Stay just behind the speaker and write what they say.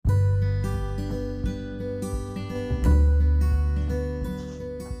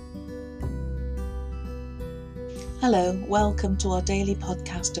Hello, welcome to our daily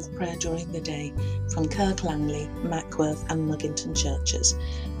podcast of prayer during the day from Kirk Langley, Mackworth and Muggington churches.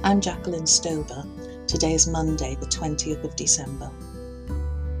 I'm Jacqueline Stober. Today is Monday, the 20th of December.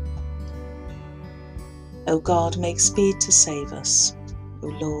 O God, make speed to save us. O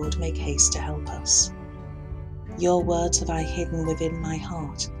Lord, make haste to help us. Your words have I hidden within my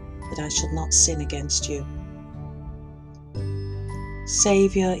heart, that I should not sin against you.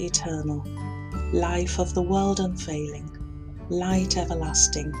 Saviour eternal, life of the world unfailing, light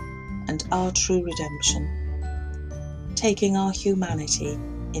everlasting, and our true redemption. Taking our humanity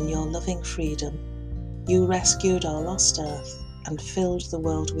in your loving freedom, you rescued our lost earth and filled the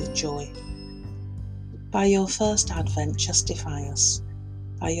world with joy. By your first advent justify us,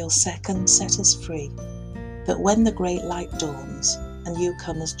 by your second set us free, that when the great light dawns and you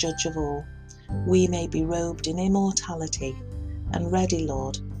come as judge of all, we may be robed in immortality and ready,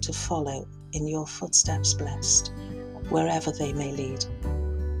 Lord, to follow in your footsteps blessed, wherever they may lead.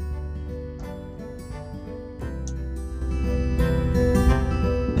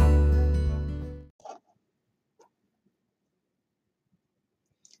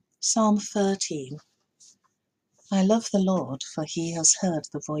 Psalm 13. I love the Lord, for he has heard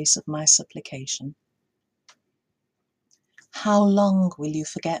the voice of my supplication. How long will you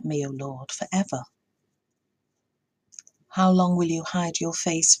forget me, O Lord, forever? How long will you hide your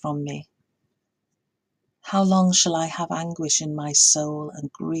face from me? How long shall I have anguish in my soul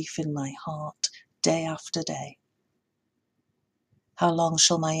and grief in my heart, day after day? How long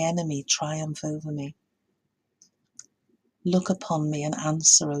shall my enemy triumph over me? Look upon me and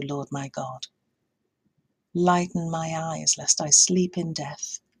answer, O Lord my God. Lighten my eyes, lest I sleep in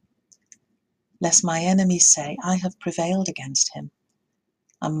death. Lest my enemies say, I have prevailed against him,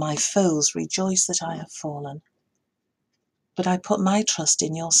 and my foes rejoice that I have fallen. But I put my trust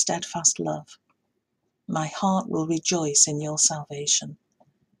in your steadfast love. My heart will rejoice in your salvation.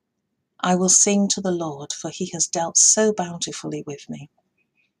 I will sing to the Lord, for he has dealt so bountifully with me.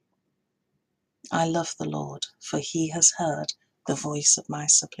 I love the Lord, for he has heard the voice of my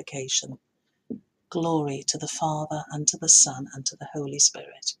supplication. Glory to the Father, and to the Son, and to the Holy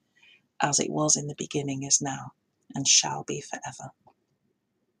Spirit, as it was in the beginning, is now, and shall be forever.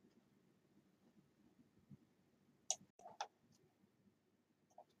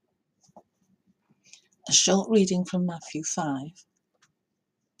 A short reading from Matthew 5.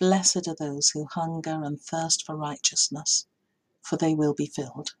 Blessed are those who hunger and thirst for righteousness, for they will be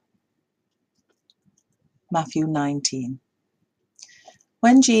filled. Matthew 19.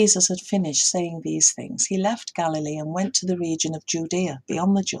 When Jesus had finished saying these things, he left Galilee and went to the region of Judea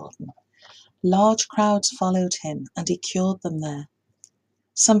beyond the Jordan. Large crowds followed him, and he cured them there.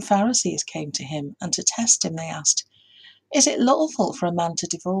 Some Pharisees came to him, and to test him they asked, Is it lawful for a man to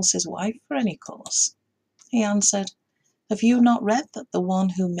divorce his wife for any cause? He answered, Have you not read that the one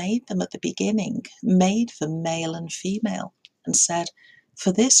who made them at the beginning made them male and female, and said,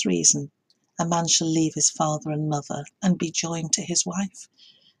 For this reason a man shall leave his father and mother and be joined to his wife,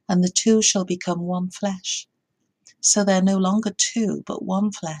 and the two shall become one flesh. So they're no longer two, but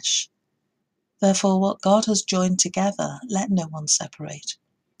one flesh. Therefore what God has joined together, let no one separate.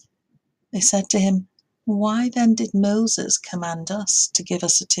 They said to him, Why then did Moses command us to give a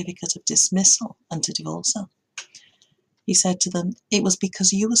certificate of dismissal and to divorce her? He said to them, It was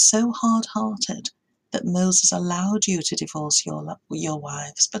because you were so hard-hearted that Moses allowed you to divorce your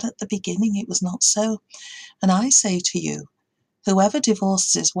wives, but at the beginning it was not so. And I say to you, whoever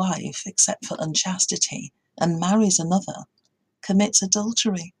divorces his wife, except for unchastity, and marries another, commits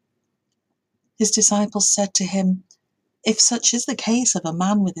adultery. His disciples said to him, If such is the case of a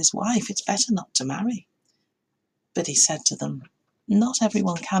man with his wife, it's better not to marry. But he said to them, Not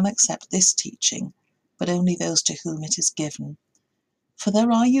everyone can accept this teaching, but only those to whom it is given. For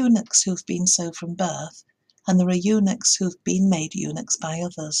there are eunuchs who've been so from birth, and there are eunuchs who've been made eunuchs by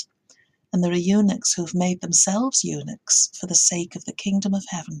others, and there are eunuchs who've made themselves eunuchs for the sake of the kingdom of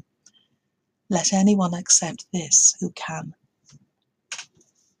heaven. Let anyone accept this who can.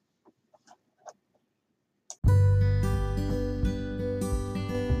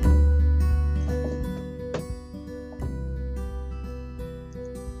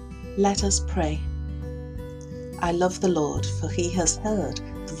 Let us pray. I love the Lord, for he has heard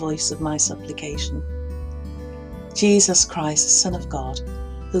the voice of my supplication. Jesus Christ, Son of God,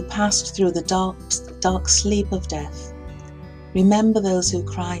 who passed through the dark sleep of death, remember those who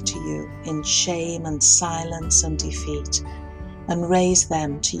cry to you in shame and silence and defeat, and raise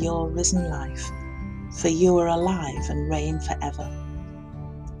them to your risen life, for you are alive and reign forever.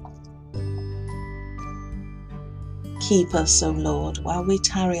 Keep us, O Lord, while we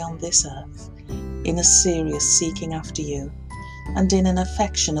tarry on this earth. in a serious seeking after you, and in an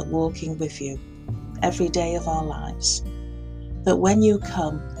affectionate walking with you every day of our lives, that when you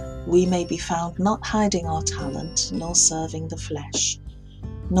come, we may be found not hiding our talent, nor serving the flesh,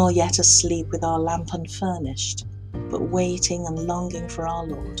 nor yet asleep with our lamp unfurnished, but waiting and longing for our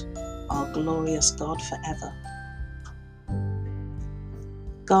Lord, our glorious God forever.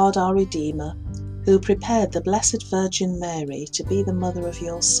 God, our Redeemer, who prepared the Blessed Virgin Mary to be the mother of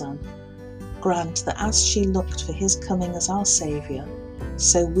your Son, grant that as she looked for his coming as our Saviour,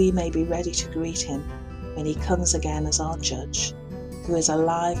 so we may be ready to greet him when he comes again as our Judge, who is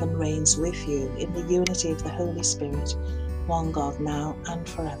alive and reigns with you in the unity of the Holy Spirit, one God, now and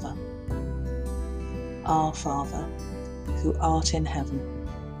forever. Our Father, who art in heaven,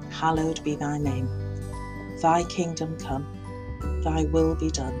 hallowed be thy name. Thy kingdom come, thy will be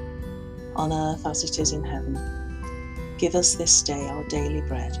done, on earth as it is in heaven. Give us this day our daily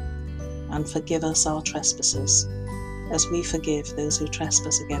bread, and forgive us our trespasses, as we forgive those who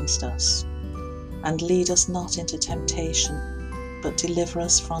trespass against us. And lead us not into temptation, but deliver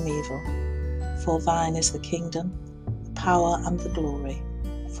us from evil. For thine is the kingdom, the power, and the glory,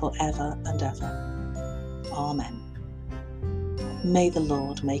 for ever and ever. Amen. May the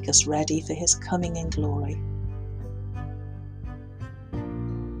Lord make us ready for his coming in glory.